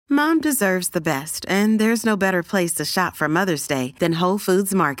Mom deserves the best, and there's no better place to shop for Mother's Day than Whole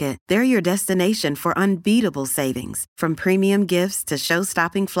Foods Market. They're your destination for unbeatable savings, from premium gifts to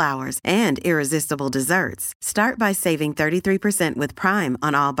show-stopping flowers and irresistible desserts. Start by saving 33% with Prime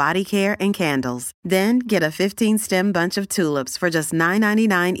on all body care and candles. Then get a 15-stem bunch of tulips for just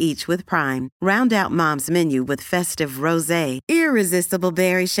 $9.99 each with Prime. Round out Mom's menu with festive rosé, irresistible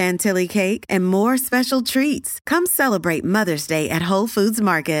berry chantilly cake, and more special treats. Come celebrate Mother's Day at Whole Foods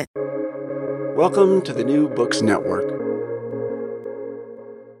Market. Welcome to the New Books Network.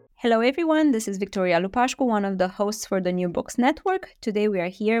 Hello, everyone. This is Victoria Lupashko, one of the hosts for the New Books Network. Today, we are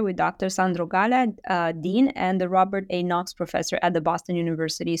here with Dr. Sandro Galea, Dean, and the Robert A. Knox Professor at the Boston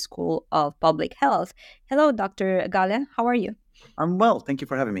University School of Public Health. Hello, Dr. Galea. How are you? I'm well. Thank you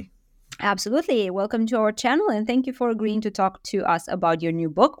for having me. Absolutely. Welcome to our channel, and thank you for agreeing to talk to us about your new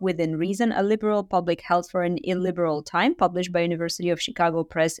book, Within Reason, A Liberal Public Health for an Illiberal Time, published by University of Chicago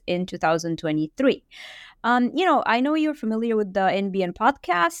Press in 2023. I know you're familiar with the NBN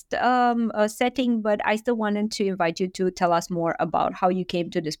podcast setting, but I still wanted to invite you to tell us more about how you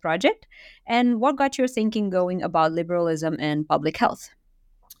came to this project and what got your thinking going about liberalism and public health.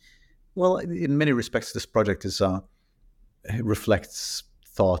 Well, in many respects, this project reflects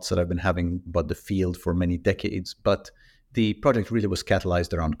thoughts that I've been having about the field for many decades, but the project really was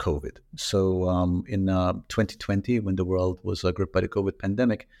catalyzed around COVID. So in 2020, when the world was gripped by the COVID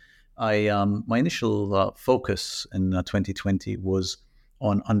pandemic, my initial focus in 2020 was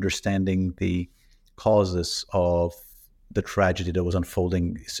on understanding the causes of the tragedy that was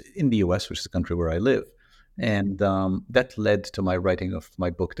unfolding in the US, which is the country where I live. And that led to my writing of my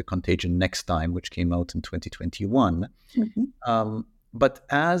book, The Contagion Next Time, which came out in 2021. Mm-hmm. But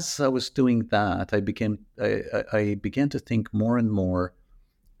as I was doing that, I began to think more and more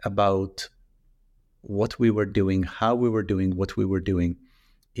about what we were doing, how we were doing, what we were doing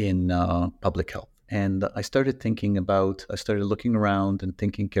in public health. And I started looking around and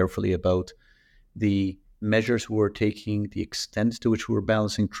thinking carefully about the measures we were taking, the extent to which we were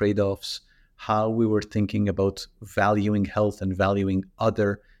balancing trade-offs, how we were thinking about valuing health and valuing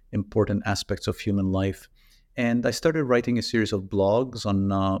other important aspects of human life. And I started writing a series of blogs on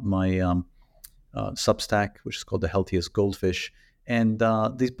my Substack, which is called The Healthiest Goldfish. And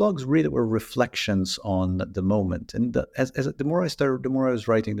these blogs really were reflections on the moment. And the more I was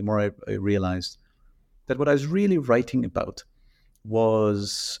writing, the more I realized that what I was really writing about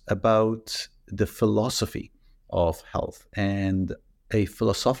was about the philosophy of health and a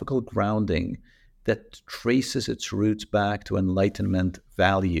philosophical grounding that traces its roots back to Enlightenment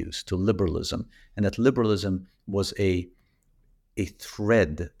values, to liberalism, and that liberalism was a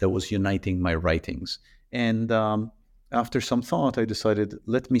thread that was uniting my writings. And after some thought, I decided,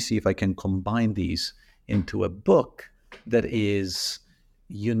 let me see if I can combine these into a book that is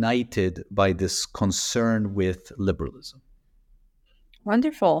united by this concern with liberalism.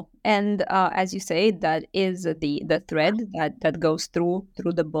 Wonderful. And as you say, that is the thread that goes through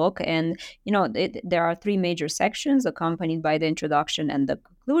the book. And, there are three major sections accompanied by the introduction and the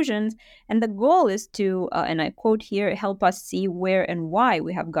conclusions. And the goal is to, and I quote here, help us see where and why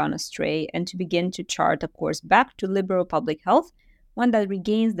we have gone astray and to begin to chart a course back to liberal public health, one that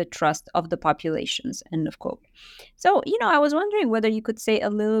regains the trust of the populations, end of quote. So, I was wondering whether you could say a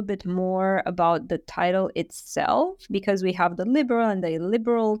little bit more about the title itself, because we have the liberal and the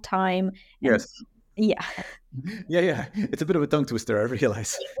illiberal time. Yes. Yeah. Yeah. It's a bit of a tongue twister, I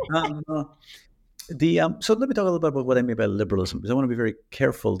realize. So let me talk a little bit about what I mean by liberalism, because I want to be very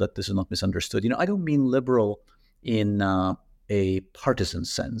careful that this is not misunderstood. I don't mean liberal in a partisan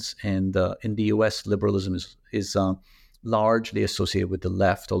sense. And in the US, liberalism is largely associated with the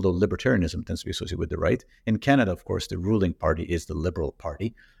left, although libertarianism tends to be associated with the right. In Canada, of course, the ruling party is the Liberal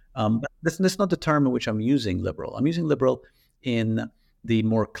Party. But that's not the term in which I'm using liberal. I'm using liberal in the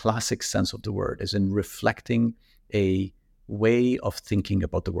more classic sense of the word, as in reflecting a way of thinking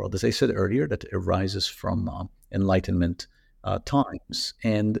about the world. As I said earlier, that arises from Enlightenment times.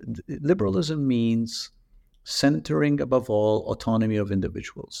 And liberalism means centering, above all, autonomy of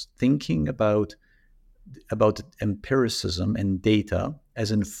individuals, thinking about empiricism and data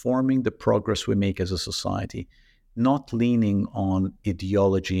as informing the progress we make as a society, not leaning on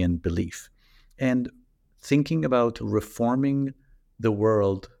ideology and belief, and thinking about reforming the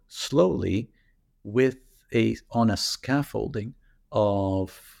world slowly on a scaffolding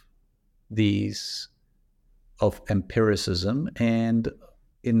of empiricism and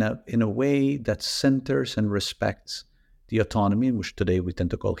in a way that centers and respects the autonomy, which today we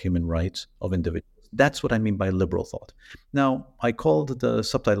tend to call human rights, of individuals. That's what I mean by liberal thought. Now, I called the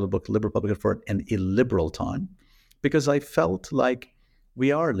subtitle of the book Liberal Public Health for an illiberal time because I felt like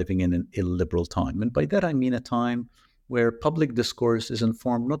we are living in an illiberal time. And by that, I mean a time where public discourse is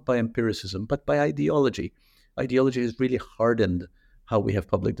informed not by empiricism, but by ideology. Ideology has really hardened how we have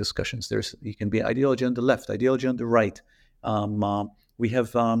public discussions. You can be ideology on the left, ideology on the right. We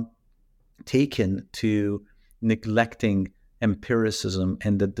have taken to neglecting empiricism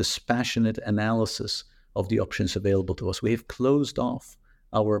and the dispassionate analysis of the options available to us. We have closed off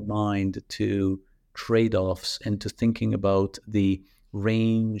our mind to trade-offs and to thinking about the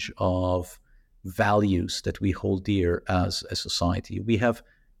range of values that we hold dear as a society. We have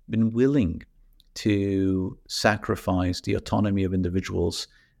been willing to sacrifice the autonomy of individuals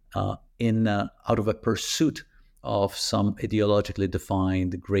out of a pursuit of some ideologically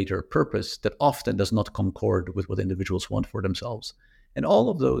defined greater purpose that often does not concord with what individuals want for themselves. And all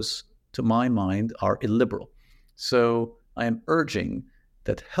of those, to my mind, are illiberal. So I am urging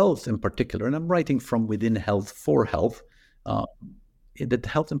that health in particular, and I'm writing from within health for health, that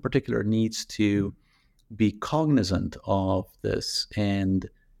health in particular needs to be cognizant of this and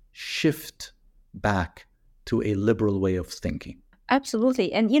shift back to a liberal way of thinking.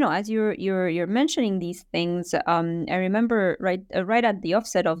 Absolutely, and as you're mentioning these things, I remember right at the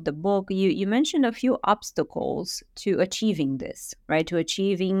offset of the book, you mentioned a few obstacles to achieving this, right? To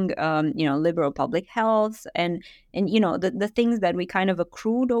achieving liberal public health, and the things that we kind of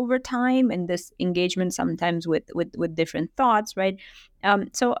accrued over time, and this engagement sometimes with different thoughts, right?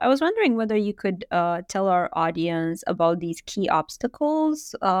 So I was wondering whether you could tell our audience about these key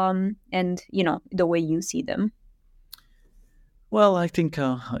obstacles, and the way you see them. Well, I think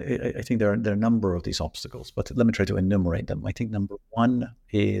there are a number of these obstacles, but let me try to enumerate them. I think number one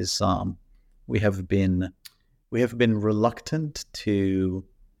is we have been reluctant to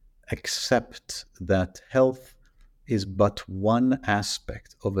accept that health is but one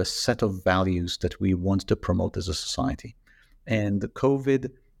aspect of a set of values that we want to promote as a society, and the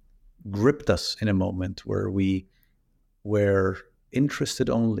COVID gripped us in a moment where we were interested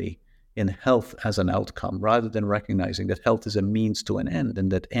only in health as an outcome, rather than recognizing that health is a means to an end, and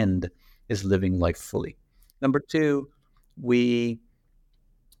that end is living life fully. Number two, we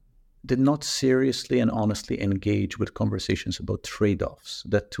did not seriously and honestly engage with conversations about trade-offs,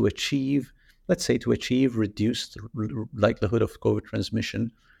 that to achieve reduced likelihood of COVID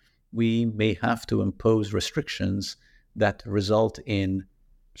transmission, we may have to impose restrictions that result in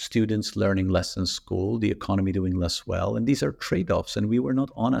students learning less in school, the economy doing less well, and these are trade-offs, and we were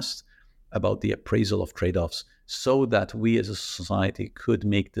not honest about the appraisal of trade-offs so that we as a society could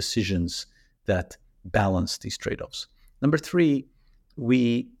make decisions that balance these trade-offs. Number three,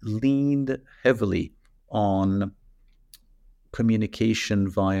 we leaned heavily on communication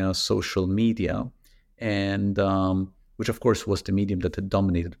via social media, and which of course was the medium that had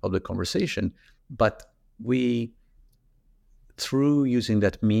dominated public conversation. But through using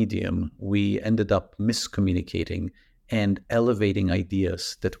that medium, we ended up miscommunicating and elevating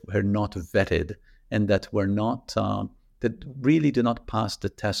ideas that were not vetted and that were not that really did not pass the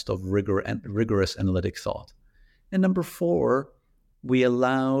test of rigorous analytic thought. And number four, we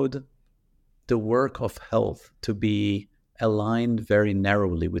allowed the work of health to be aligned very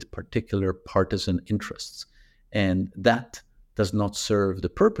narrowly with particular partisan interests, and that does not serve the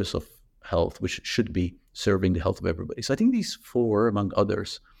purpose of health, which should be serving the health of everybody. So I think these four, among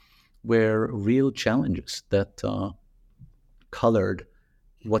others, were real challenges that colored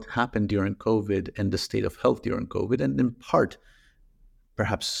what happened during COVID and the state of health during COVID. And in part,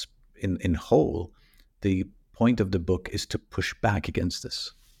 perhaps in whole, the point of the book is to push back against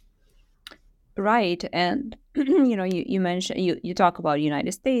this. Right. And, you mentioned, you talk about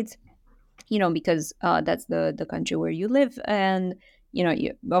United States, because that's the country where you live. And,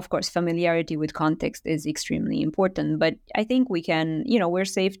 of course, familiarity with context is extremely important. But I think we can, we're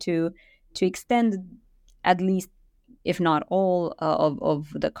safe to extend at least, if not all, of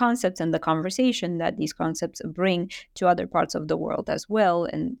the concepts and the conversation that these concepts bring to other parts of the world as well.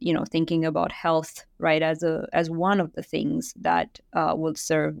 And, thinking about health, right, as one of the things that will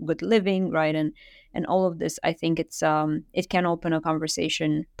serve good living, right, and all of this, I think it can open a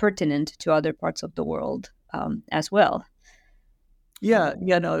conversation pertinent to other parts of the world as well. Yeah,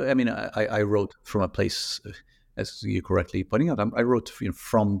 no, I mean, I wrote from a place, as you correctly pointing out, I wrote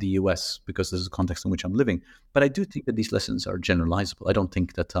from the US because this is the context in which I'm living. But I do think that these lessons are generalizable. I don't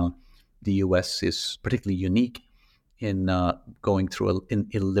think that the US is particularly unique in going through an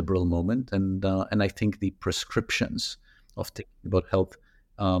illiberal moment. And I think the prescriptions of thinking about health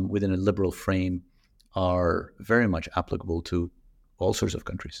within a liberal frame are very much applicable to all sorts of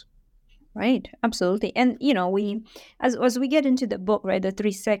countries. Right, absolutely. And we as we get into the book, right, the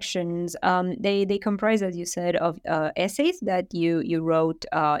three sections, they comprise, as you said, of essays that you wrote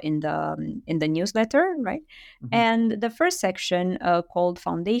in the newsletter, right? Mhm. And the first section, called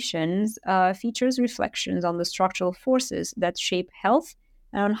Foundations, features reflections on the structural forces that shape health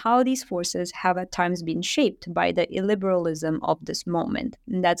and on how these forces have at times been shaped by the illiberalism of this moment.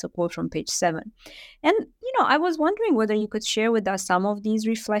 And that's a quote from page 7. And, I was wondering whether you could share with us some of these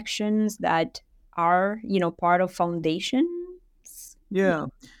reflections that are, part of foundations. Yeah.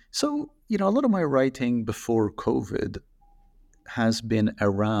 So, a lot of my writing before COVID has been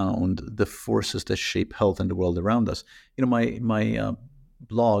around the forces that shape health in the world around us. My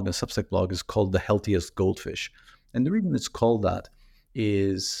blog, a Substack blog, is called "The Healthiest Goldfish," and the reason it's called that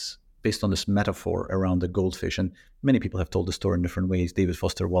is based on this metaphor around the goldfish. And many people have told the story in different ways. David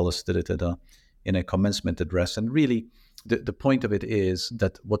Foster Wallace did it in a commencement address, and really, the point of it is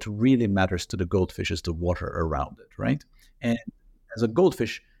that what really matters to the goldfish is the water around it, right? And as a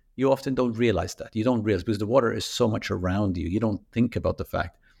goldfish, you often don't realize that. You don't realize because the water is so much around you. You don't think about the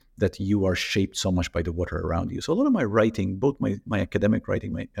fact that you are shaped so much by the water around you. So a lot of my writing, both my academic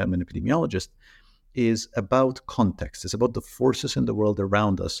writing, I'm an epidemiologist, is about context. It's about the forces in the world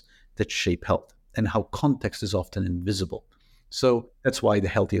around us that shape health and how context is often invisible. So that's why The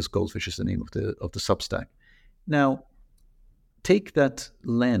Healthiest Goldfish is the name of the Substack. Now, take that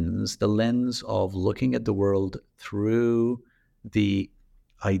lens, the lens of looking at the world through the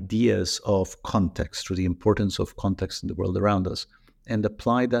ideas of context, through the importance of context in the world around us, and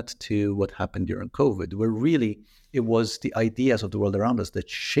apply that to what happened during COVID, where really it was the ideas of the world around us that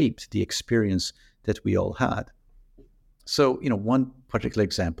shaped the experience that we all had. So, one particular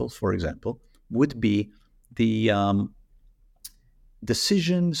example, for example, would be the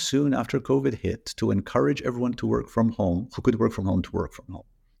decision soon after COVID hit to encourage everyone to work from home, who could work from home, to work from home.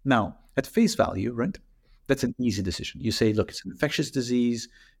 Now, at face value, right, that's an easy decision. You say, look, it's an infectious disease,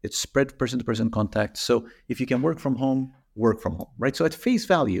 it's spread person-to-person contact. So if you can work from home, right? So at face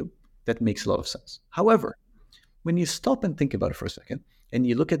value, that makes a lot of sense. However, when you stop and think about it for a second, and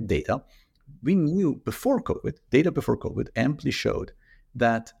you look at data, we knew data before COVID amply showed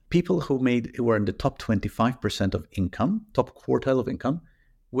that people who were in the top 25% of income, top quartile of income,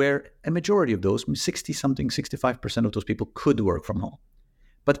 where a majority of those, 60 something, 65% of those people could work from home.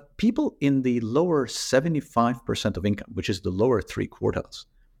 But people in the lower 75% of income, which is the lower three quartiles,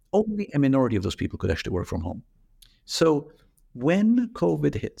 only a minority of those people could actually work from home. So when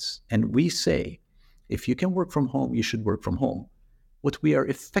COVID hits and we say, if you can work from home, you should work from home, what we are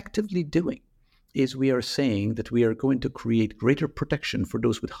effectively doing is we are saying that we are going to create greater protection for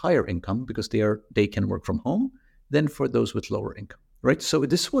those with higher income because they can work from home than for those with lower income, right? So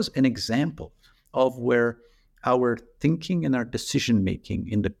this was an example of where our thinking and our decision making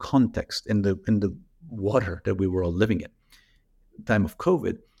in the context, in the water that we were all living in, time of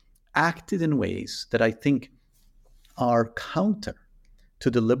COVID, acted in ways that I think are counter to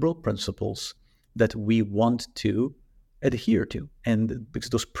the liberal principles that we want to adhere to. And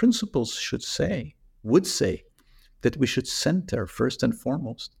because those principles would say that we should center first and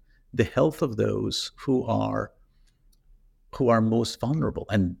foremost the health of those who are most vulnerable,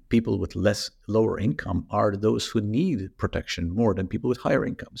 and people with lower income are those who need protection more than people with higher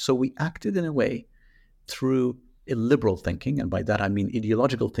income. So we acted in a way through illiberal thinking, and by that I mean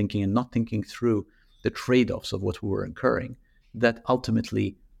ideological thinking and not thinking through the trade-offs of what we were incurring, that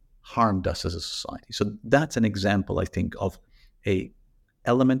ultimately harmed us as a society. So that's an example, I think, of a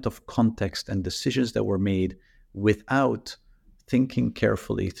element of context and decisions that were made without thinking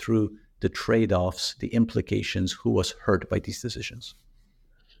carefully through the trade-offs, the implications, who was hurt by these decisions.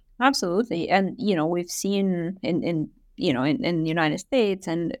 Absolutely. And, we've seen in the United States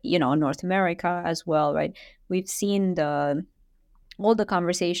and, North America as well, right? We've seen all the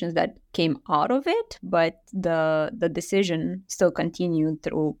conversations that came out of it, but the decision still continued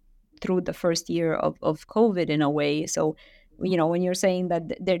through the first year of COVID in a way. So, when you're saying that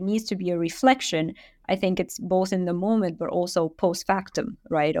there needs to be a reflection, I think it's both in the moment, but also post factum,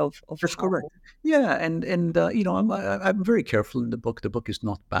 right? Of That's how. correct. Yeah, and I'm very careful in the book. The book is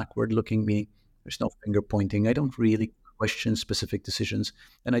not backward looking. There's no finger pointing. I don't really question specific decisions,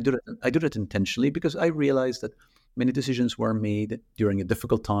 and I do that intentionally because I realize that many decisions were made during a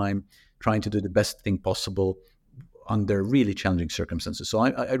difficult time, trying to do the best thing possible under really challenging circumstances. So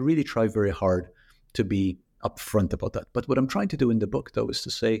I really try very hard to be upfront about that. But what I'm trying to do in the book, though, is to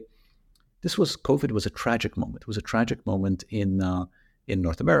say COVID was a tragic moment. It was a tragic moment in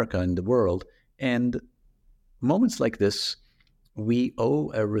North America, in the world, and moments like this, we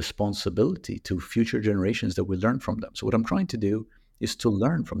owe a responsibility to future generations that we learn from them. So what I'm trying to do is to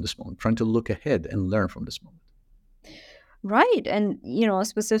learn from this moment, trying to look ahead and learn from this moment. Right. And,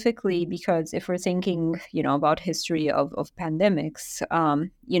 specifically because if we're thinking, about history of pandemics,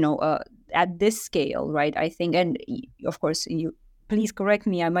 at this scale, right, I think, and of course, you please correct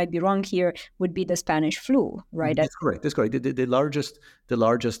me, I might be wrong here, would be the Spanish flu, right? That's correct. That's correct. The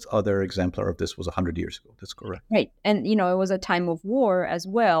largest other exemplar of this was 100 years ago. That's correct. Right. And, it was a time of war as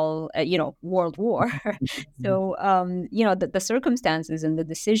well, World War. So, the circumstances and the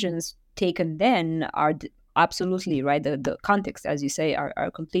decisions taken then are absolutely right. The context, as you say,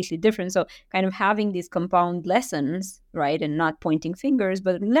 are completely different. So kind of having these compound lessons, right, and not pointing fingers,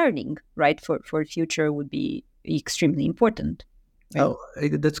 but learning, right, for future would be extremely important. Right? Oh,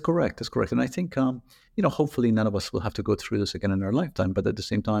 that's correct. That's correct. And I think, hopefully none of us will have to go through this again in our lifetime. But at the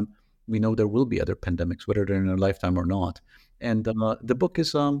same time, we know there will be other pandemics, whether they're in our lifetime or not. And the book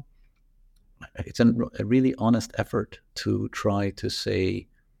is, it's a really honest effort to try to say,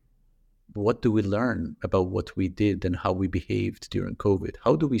 what do we learn about what we did and how we behaved during COVID?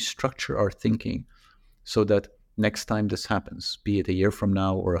 How do we structure our thinking so that next time this happens, be it a year from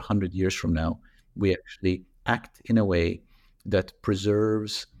now or 100 years from now, we actually act in a way that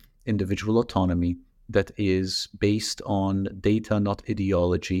preserves individual autonomy, that is based on data, not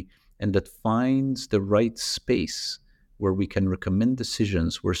ideology, and that finds the right space where we can recommend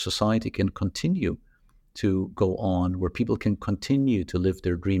decisions, where society can continue to go on, where people can continue to live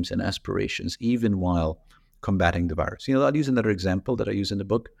their dreams and aspirations, even while combating the virus. I'll use another example that I use in the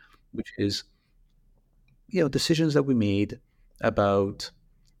book, which is, decisions that we made about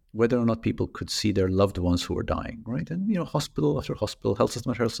whether or not people could see their loved ones who were dying, right? And, hospital after hospital, health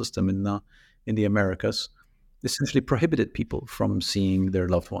system after health system in the Americas essentially prohibited people from seeing their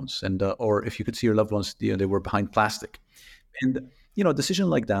loved ones. And, or if you could see your loved ones, they were behind plastic. And, a decision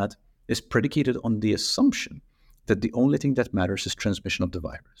like that is predicated on the assumption that the only thing that matters is transmission of the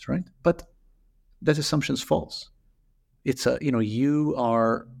virus, right? But that assumption is false. It's you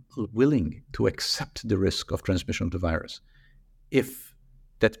are willing to accept the risk of transmission of the virus if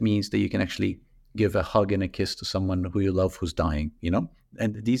that means that you can actually give a hug and a kiss to someone who you love who's dying,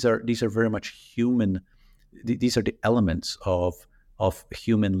 And these are very much human. These are the elements of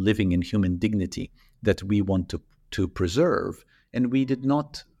human living and human dignity that we want to preserve. And we did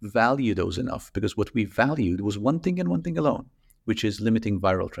not value those enough, because what we valued was one thing and one thing alone, which is limiting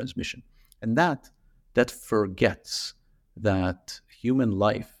viral transmission. And that forgets that human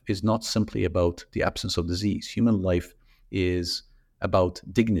life is not simply about the absence of disease. Human life is about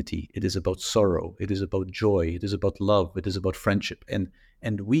dignity. It is about sorrow. It is about joy. It is about love. It is about friendship.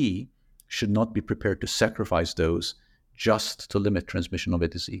 And we should not be prepared to sacrifice those just to limit transmission of a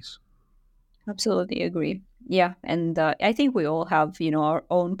disease. Absolutely agree. Yeah. And I think we all have, our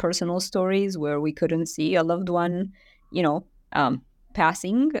own personal stories where we couldn't see a loved one,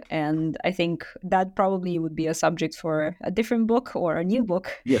 passing. And I think that probably would be a subject for a different book or a new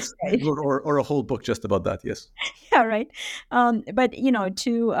book. Yes. Right? Or a whole book just about that. Yes. Yeah. Right. But,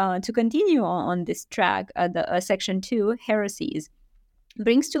 to continue on this track, the section 2, heresies,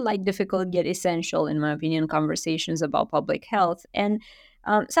 brings to light difficult yet essential, in my opinion, conversations about public health. And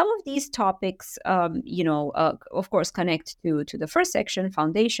some of these topics, of course, connect to the first section,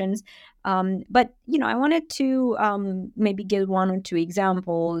 foundations. But, I wanted to maybe give one or two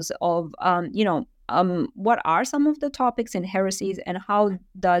examples of, what are some of the topics and heresies, and how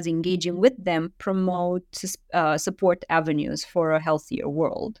does engaging with them promote support avenues for a healthier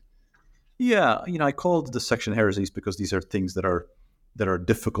world? Yeah, I called the section heresies because these are things that are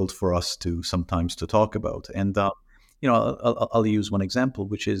difficult for us to sometimes to talk about. And I'll use one example,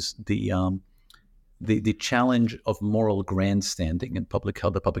 which is the challenge of moral grandstanding in public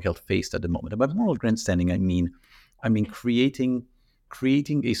health. The public health faced at the moment. And by moral grandstanding, I mean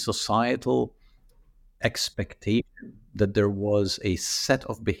creating a societal expectation that there was a set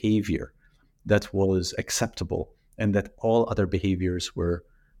of behavior that was acceptable, and that all other behaviors were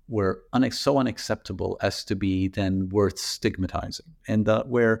so unacceptable as to be then worth stigmatizing. And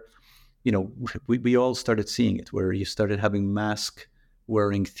where we all started seeing it, where you started having mask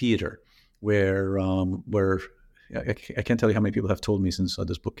wearing theater, where I can't tell you how many people have told me since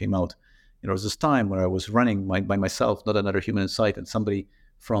this book came out. There was this time where I was running by myself, not another human in sight, and somebody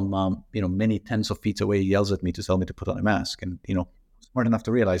from many tens of feet away yells at me to tell me to put on a mask. And smart enough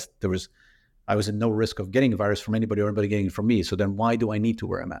to realize I was in no risk of getting a virus from anybody or anybody getting it from me. So then why do I need to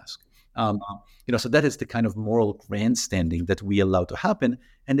wear a mask? So that is the kind of moral grandstanding that we allow to happen.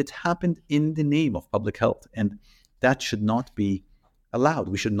 And it happened in the name of public health. And that should not be allowed.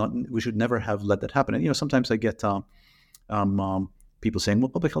 We should never have let that happen. And, sometimes I get people saying, well,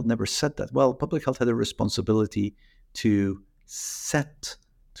 public health never said that. Well, public health had a responsibility to set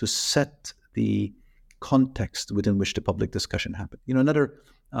the context within which the public discussion happened. Another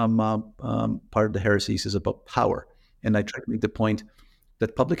part of the heresies is about power, and I try to make the point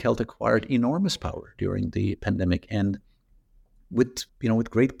that public health acquired enormous power during the pandemic, and with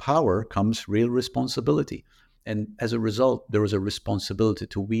great power comes real responsibility. And as a result, there was a responsibility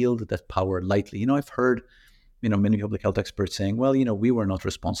to wield that power lightly. I've heard, many public health experts saying, well, we were not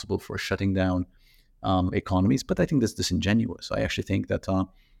responsible for shutting down economies, but I think that's disingenuous. I actually think that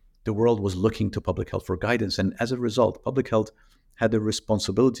the world was looking to public health for guidance. And as a result, public health had the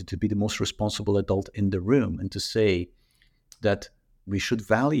responsibility to be the most responsible adult in the room and to say that we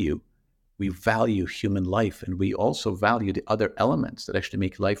value human life, and we also value the other elements that actually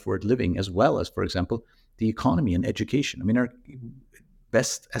make life worth living, as well as, for example, the economy and education. Our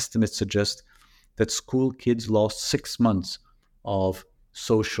best estimates suggest that school kids lost 6 months of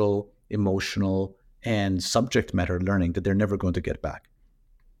social, emotional, and subject matter learning that they're never going to get back.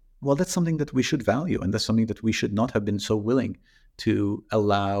 Well, that's something that we should value, and that's something that we should not have been so willing to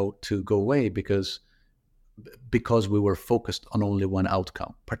allow to go away because we were focused on only one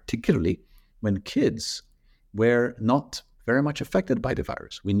outcome, particularly when kids were not very much affected by the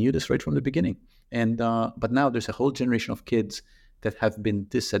virus. We knew this right from the beginning. But now there's a whole generation of kids that have been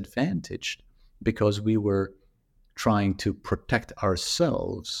disadvantaged because we were trying to protect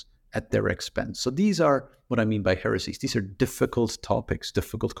ourselves at their expense. So these are what I mean by heresies. These are difficult topics,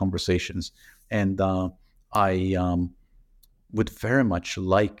 difficult conversations. And I would very much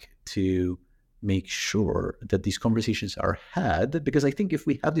like to make sure that these conversations are had, because I think if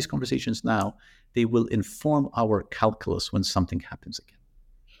we have these conversations now, they will inform our calculus when something happens again.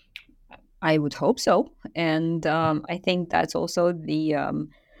 I would hope so. And I think that's also the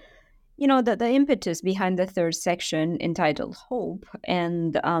impetus behind the third section entitled Hope.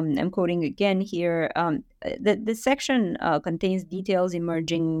 And I'm quoting again here. The section contains details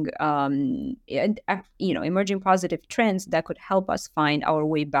emerging positive trends that could help us find our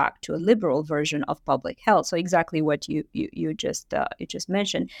way back to a liberal version of public health. So exactly what you just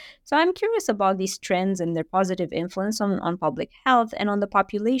mentioned. So I'm curious about these trends and their positive influence on public health and on the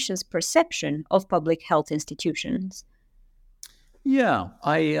population's perception of public health institutions. Yeah,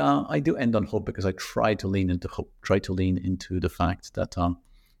 I do end on hope because I try to lean into hope, try to lean into the fact that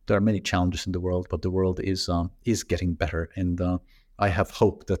there are many challenges in the world, but the world is getting better, and I have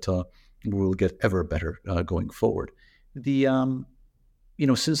hope that we will get ever better going forward.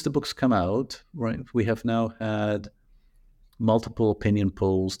 Since the book's come out, right, we have now had multiple opinion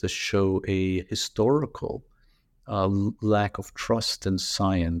polls that show a historical lack of trust in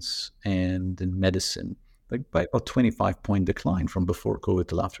science and in medicine, like by a 25-point decline from before COVID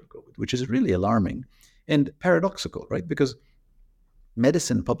till after COVID, which is really alarming and paradoxical, right? Because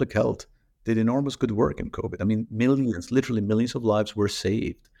medicine, public health did enormous good work in COVID. I mean, literally millions of lives were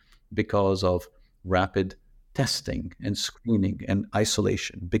saved because of rapid testing and screening and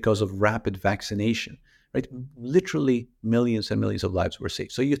isolation, because of rapid vaccination, right? Literally millions and millions of lives were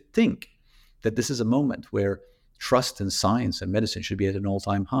saved. So you think that this is a moment where trust in science and medicine should be at an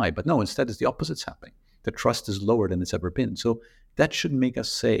all-time high, but no, instead it's the opposite's happening. The trust is lower than it's ever been. So that should make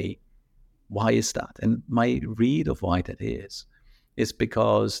us say, why is that? And my read of why that is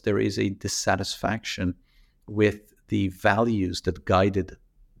because there is a dissatisfaction with the values that guided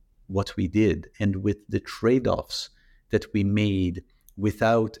what we did and with the trade-offs that we made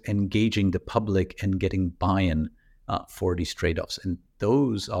without engaging the public and getting buy-in for these trade-offs. And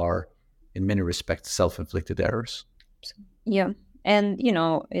those are, in many respects, self-inflicted errors. Yeah. And,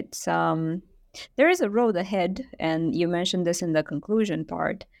 it's... there is a road ahead, and you mentioned this in the conclusion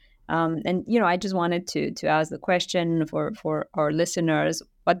part. I just wanted to ask the question for our listeners: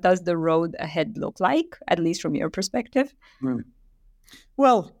 what does the road ahead look like, at least from your perspective? Right.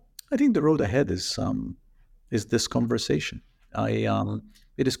 Well, I think the road ahead is this conversation.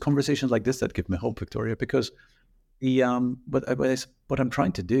 It is conversations like this that give me hope, Victoria, because what I'm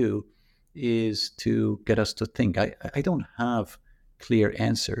trying to do is to get us to think. I don't have clear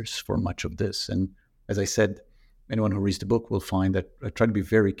answers for much of this. And as I said, anyone who reads the book will find that I try to be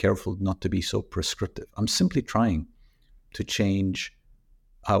very careful not to be so prescriptive. I'm simply trying to change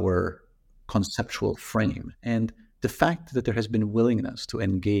our conceptual frame. And the fact that there has been willingness to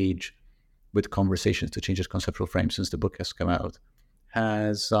engage with conversations to change this conceptual frame since the book has come out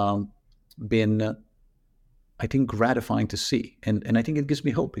has been, I think, gratifying to see. And I think it gives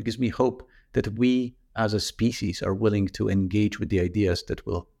me hope. It gives me hope that we as a species are willing to engage with the ideas that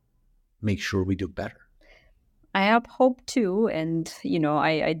will make sure we do better. I have hope too. And,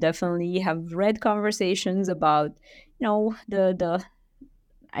 I definitely have read conversations about, the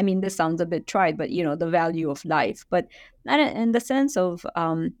I mean, this sounds a bit trite, but the value of life, but not in the sense of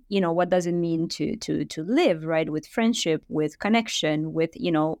what does it mean to live, right, with friendship, with connection, with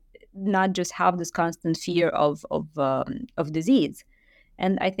not just have this constant fear of disease.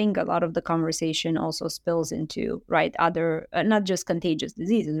 And I think a lot of the conversation also spills into, right, other not just contagious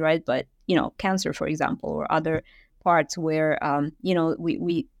diseases, right, but cancer, for example, or other parts where as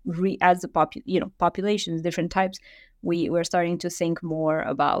the populations, different types, we're starting to think more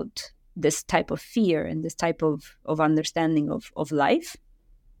about this type of fear and this type of understanding of life,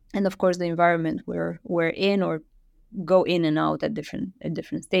 and of course the environment we're in or go in and out at different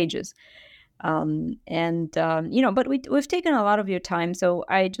stages. But we've taken a lot of your time, so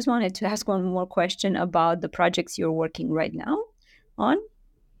I just wanted to ask one more question about the projects you're working right now on.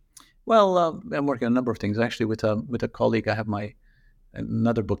 Well, I'm working on a number of things actually with a colleague. I have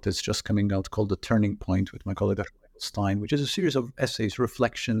another book that's just coming out called The Turning Point with my colleague Dr. Michael Stein, which is a series of essays,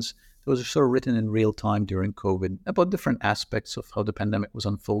 reflections. Those are sort of written in real time during COVID about different aspects of how the pandemic was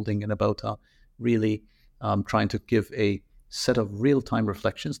unfolding, and about really trying to give a set of real-time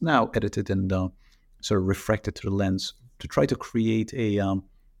reflections, now edited and sort of refracted through the lens, to try to create a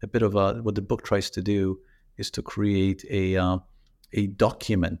bit of what the book tries to do is to create a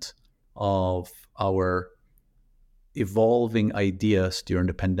document of our evolving ideas during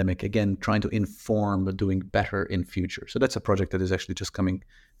the pandemic, again trying to inform doing better in future. So that's a project that is actually just coming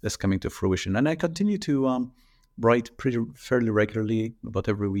to fruition, and I continue to write fairly regularly, about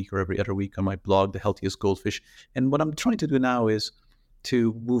every week or every other week, on my blog, The Healthiest Goldfish. And what I'm trying to do now is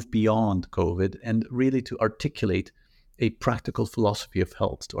to move beyond COVID and really to articulate a practical philosophy of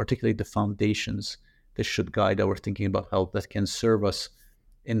health, to articulate the foundations that should guide our thinking about health, that can serve us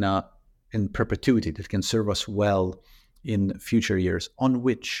in perpetuity, that can serve us well in future years, on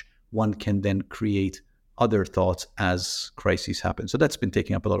which one can then create other thoughts as crises happen. So that's been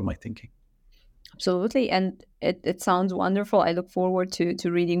taking up a lot of my thinking. Absolutely. And it sounds wonderful. I look forward to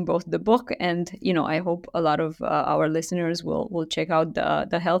reading both the book, and I hope a lot of our listeners will check out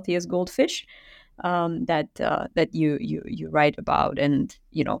the Healthiest Goldfish that you write about, and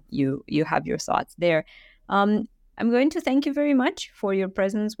you have your thoughts there. I'm going to thank you very much for your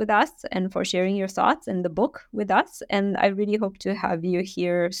presence with us and for sharing your thoughts and the book with us. And I really hope to have you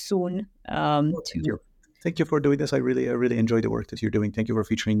here soon. Thank you for doing this. I really enjoy the work that you're doing. Thank you for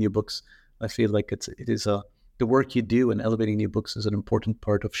featuring new books. I feel like it is the work you do and elevating new books is an important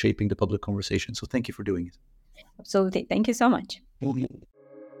part of shaping the public conversation. So thank you for doing it. Absolutely. Thank you so much. Mm-hmm.